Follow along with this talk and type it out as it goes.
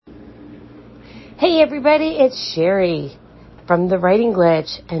Hey everybody, it's Cheri from the Writing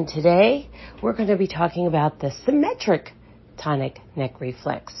Glitch, and today we're going to be talking about the Symmetric Tonic neck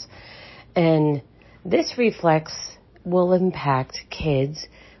reflex. And this reflex will impact kids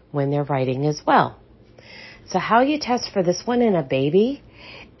when they're writing as well. So how you test for this one in a baby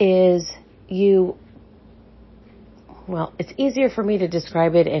is it's easier for me to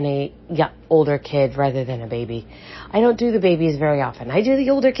describe it in a older kid rather than a baby. I don't do the babies very often. I do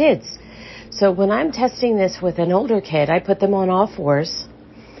the older kids. So when I'm testing this with an older kid, I put them on all fours,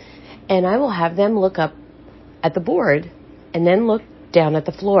 and I will have them look up at the board and then look down at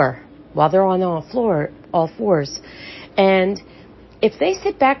the floor while they're on all fours. And if they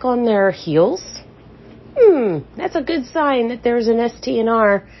sit back on their heels, that's a good sign that there's an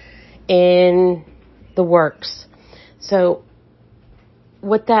STNR in the works. So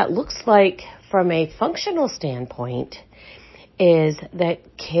what that looks like from a functional standpoint is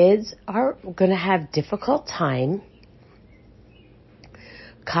that kids are going to have difficult time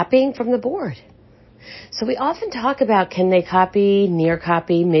copying from the board. So we often talk about, can they copy, near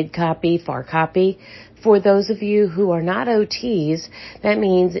copy, mid copy, far copy? For those of you who are not OTs, that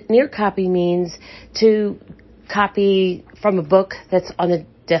means near copy means to copy from a book that's on the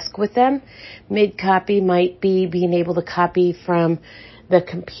desk with them. Mid copy might be being able to copy from the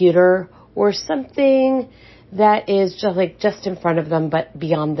computer or something that is just in front of them but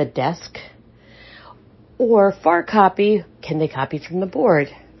beyond the desk. Or far copy, can they copy from the board?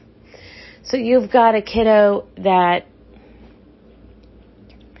 So you've got a kiddo that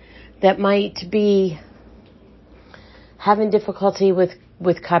might be having difficulty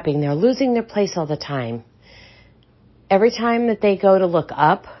with copying. They're losing their place all the time. Every time that they go to look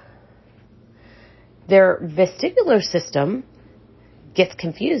up, their vestibular system gets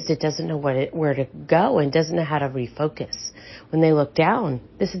confused. It doesn't know where to go and doesn't know how to refocus. When they look down,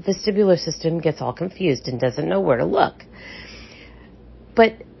 this vestibular system gets all confused and doesn't know where to look.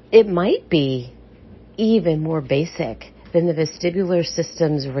 But it might be even more basic than the vestibular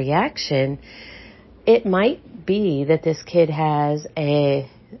system's reaction. It might be that this kid has a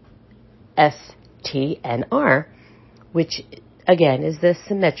STNR, which again is the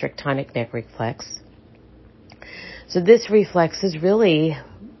Symmetric Tonic neck reflex. So this reflex is really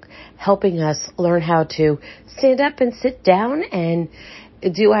helping us learn how to stand up and sit down and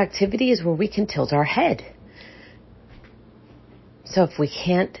do activities where we can tilt our head. So if we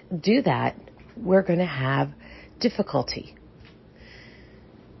can't do that, we're going to have difficulty.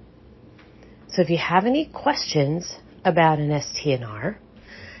 So if you have any questions about an STNR,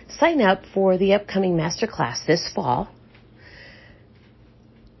 sign up for the upcoming masterclass this fall.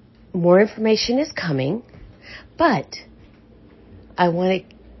 More information is coming. But I want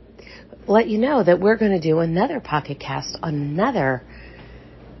to let you know that we're going to do another pocket cast on another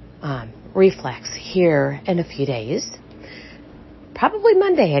reflex here in a few days, probably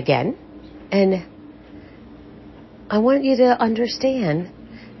Monday again. And I want you to understand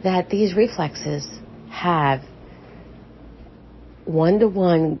that these reflexes have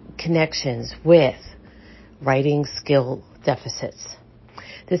one-to-one connections with writing skill deficits.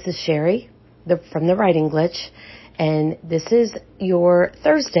 This is Cheri from the Writing Glitch, and this is your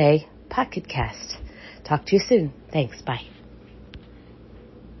Thursday Pocket Cast. Talk to you soon. Thanks. Bye.